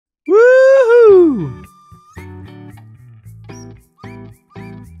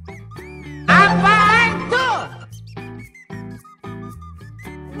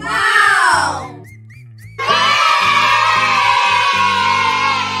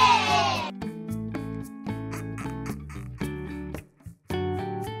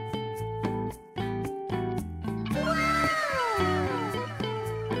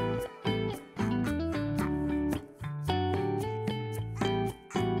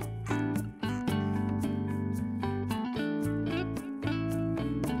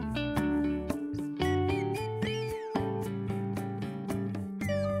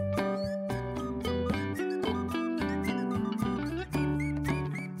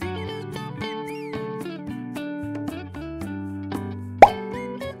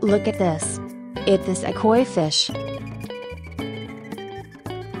Look at this. It is a koi fish.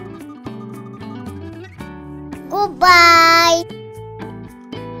 Goodbye.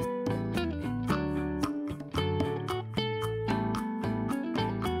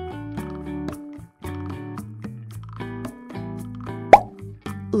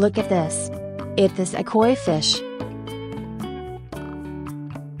 Look at this. It is a koi fish.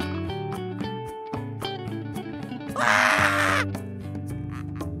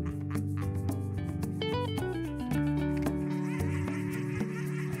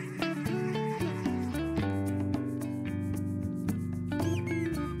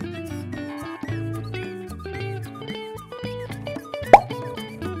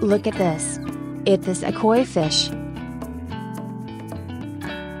 Look at this. It is a koi fish.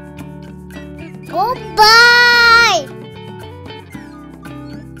 Goodbye.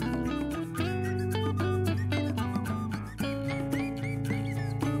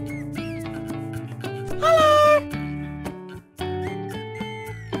 Hello.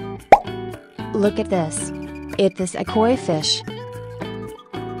 Look at this. It is a koi fish.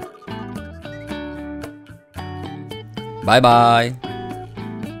 Bye-bye.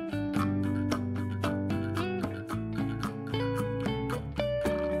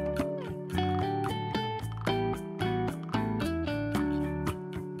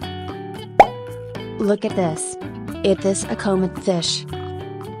 Look at this. It is a comet fish.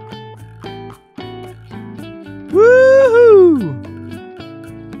 Woohoo!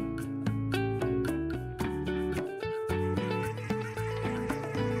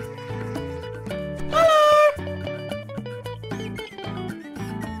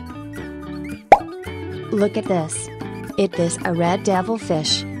 Look at this. It is a red devil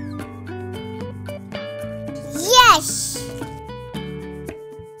fish. Yes.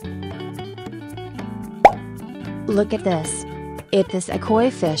 Look at this. It is a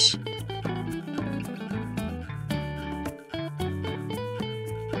koi fish.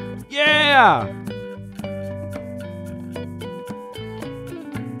 Yeah!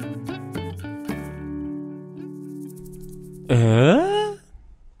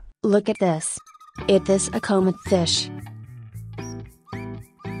 Look at this. It is a comet fish.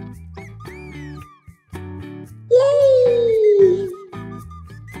 Yay.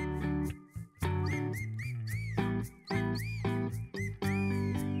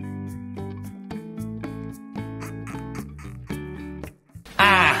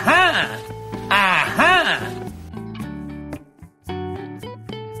 Aha! Aha!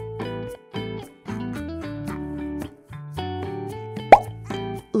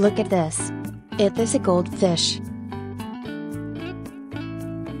 Look at this. It is a goldfish.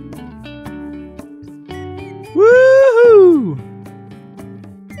 Woohoo!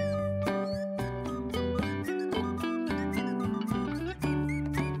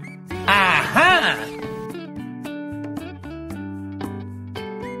 Aha!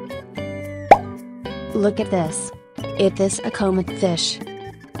 Look at this. It is a comet fish.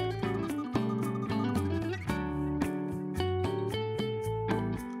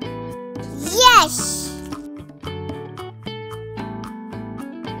 Yes.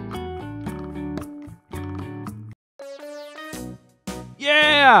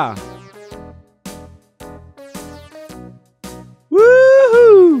 Yeah!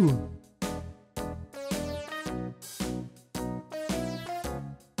 Woohoo!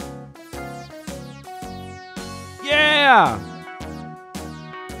 Yeah!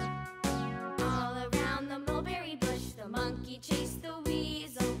 All around the mulberry bush, the monkey chased the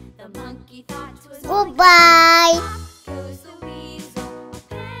weasel. The monkey thought 'twas Goodbye. Off goes the weasel. A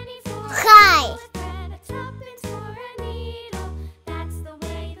penny for Hi. a thread, a tuppence for a needle. That's the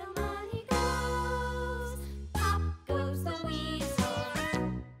way the money goes. Pop goes the weasel.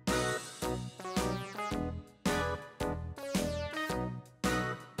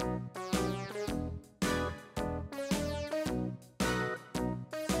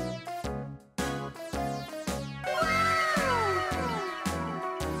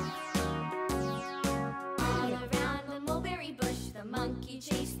 All around the mulberry bush, the monkey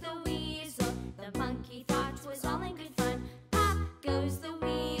chased the weasel. The monkey thought 'twas all in good fun. Pop goes the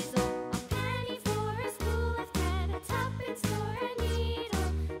weasel. A penny for a spool of thread, a tuppence for a needle.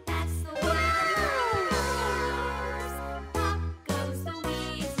 That's the way the money goes. Pop goes the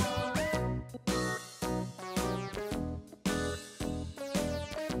weasel.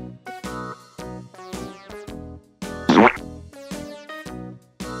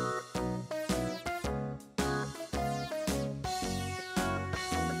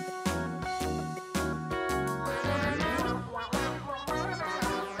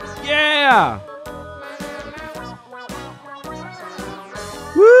 Yeah!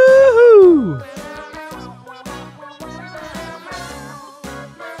 Woo!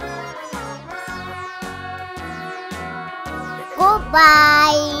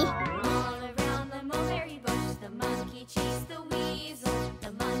 Goodbye. All around the mulberry bush, the monkey chased the weasel.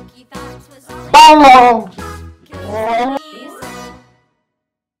 The monkey thought 'twas all in good fun. Goes the weasel.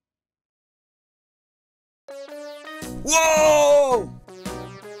 Whoa!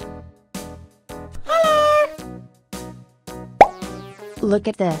 Look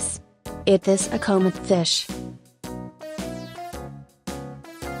at this. It is a common fish.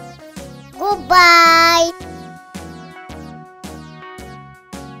 Goodbye.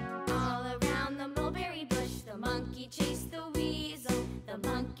 All around the mulberry bush, the monkey chased the weasel. The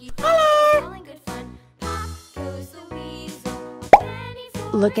monkey thought 'twas all in good fun. Pop goes the weasel. A penny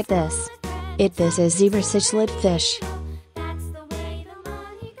for Look at a this. school of thread. It is a zebra cichlid fish. That's the way the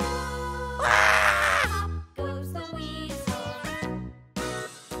money goes. Pop goes the weasel.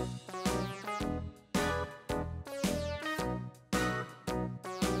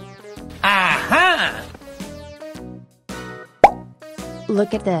 Aha!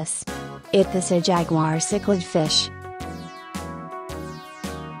 Look at this. It is a jaguar cichlid fish.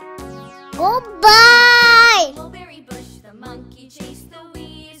 Goodbye. Mulberry bush, the monkey chased the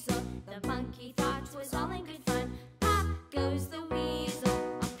weasel. The monkey thought 'twas all in good fun. Pop goes the weasel.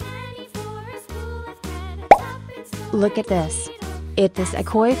 A penny for a spool of thread. A tuppence for Look at a this. needle. It is a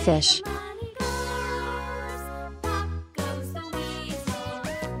koi fish. Money goes. Pop goes the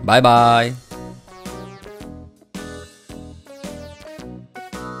weasel. Bye bye.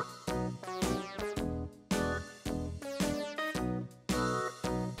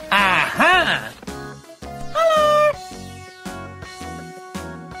 Aha!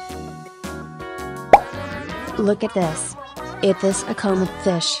 Look at this. It is a common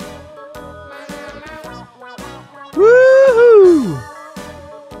fish. Woohoo!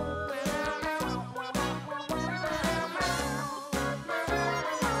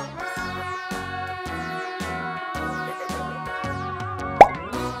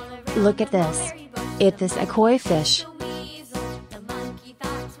 Look at this. It is a koi fish. The weasel. The monkey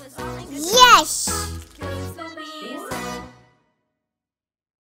thought 'twas all in good fun. Yes. Goes the weasel.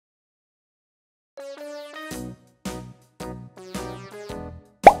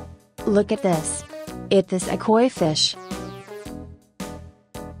 Look at this. It is a koi fish.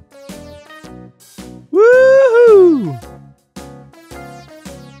 Woohoo!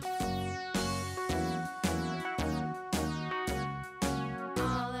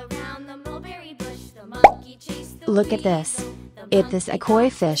 All around the mulberry bush, the monkey chased the Look at weasel. this. The It is a monkey koi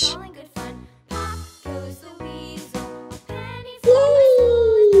thought 'twas fish. all in good fun. Pop goes the weasel. A penny for a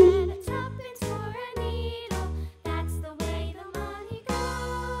spool of thread. A tuppence for a needle. That's the way the money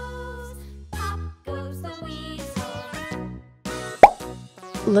goes. Pop goes the weasel.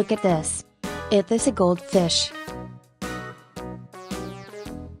 Look at this. It is a goldfish.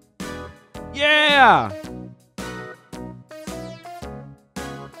 Yeah!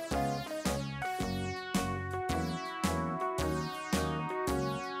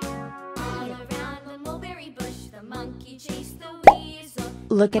 All around the mulberry bush, the monkey chased the weasel.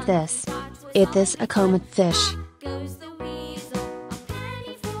 Look at this. It is a common fish. Goes the weasel. A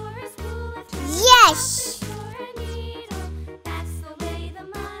penny for a spool of thread. Yes. For a needle. That's the way the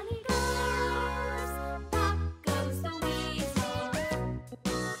money goes. Pop goes the weasel.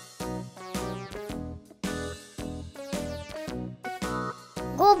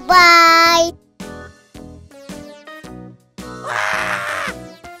 Goodbye.